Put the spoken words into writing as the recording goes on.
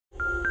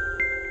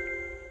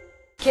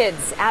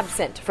Kids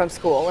absent from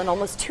school and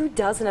almost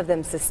 24 of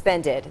them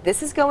suspended.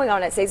 This is going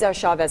on at Cesar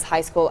Chavez High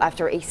School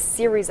after a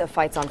series of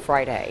fights on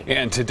Friday.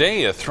 And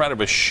today, a threat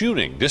of a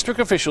shooting. District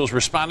officials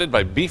responded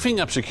by beefing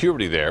up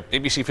security there.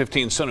 ABC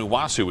 15's Sonu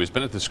Wasu has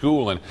been at the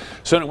school. And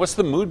Sonu, what's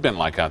the mood been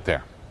like out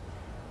there?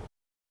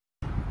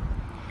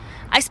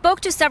 I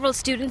spoke to several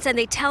students and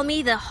they tell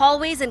me the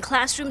hallways and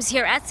classrooms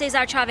here at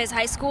Cesar Chavez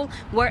High School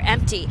were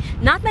empty.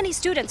 Not many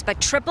students, but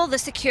triple the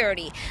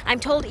security. I'm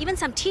told even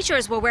some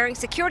teachers were wearing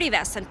security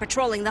vests and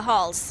patrolling the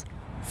halls.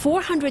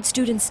 400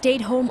 students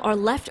stayed home or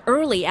left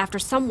early after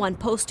someone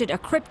posted a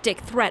cryptic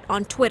threat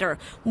on Twitter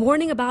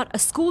warning about a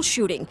school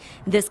shooting.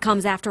 This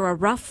comes after a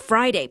rough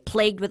Friday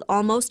plagued with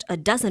almost a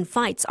dozen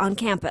fights on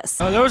campus.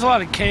 There was a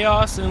lot of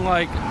chaos and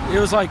it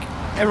was like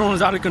everyone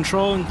was out of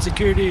control and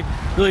security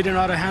really didn't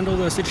know how to handle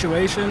the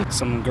situation.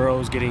 Some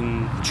girls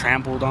getting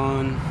trampled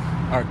on.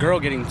 Our girl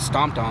getting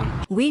stomped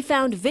on. We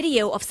found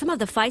video of some of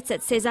the fights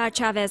at Cesar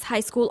Chavez High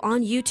School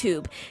on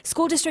YouTube.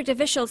 School district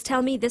officials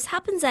tell me this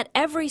happens at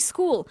every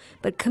school,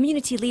 but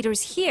community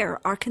leaders here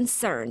are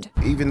concerned.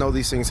 Even though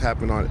these things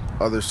happen on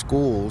other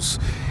schools,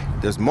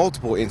 there's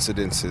multiple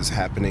incidences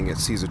happening at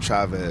Cesar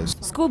Chavez.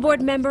 School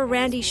board member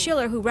Randy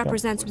Schiller, who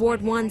represents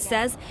Ward 1,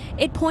 says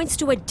it points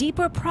to a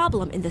deeper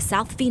problem in the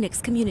South Phoenix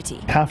community.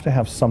 Have to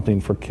have something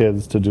for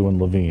kids to do in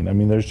Levine. I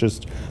mean,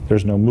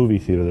 there's no movie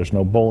theater, there's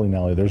no bowling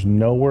alley, there's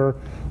nowhere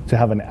to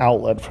have an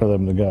outlet for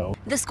them to go.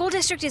 The school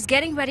district is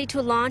getting ready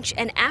to launch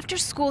an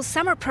after-school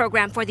summer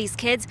program for these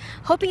kids,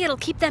 hoping it'll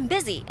keep them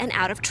busy and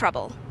out of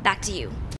trouble. Back to you.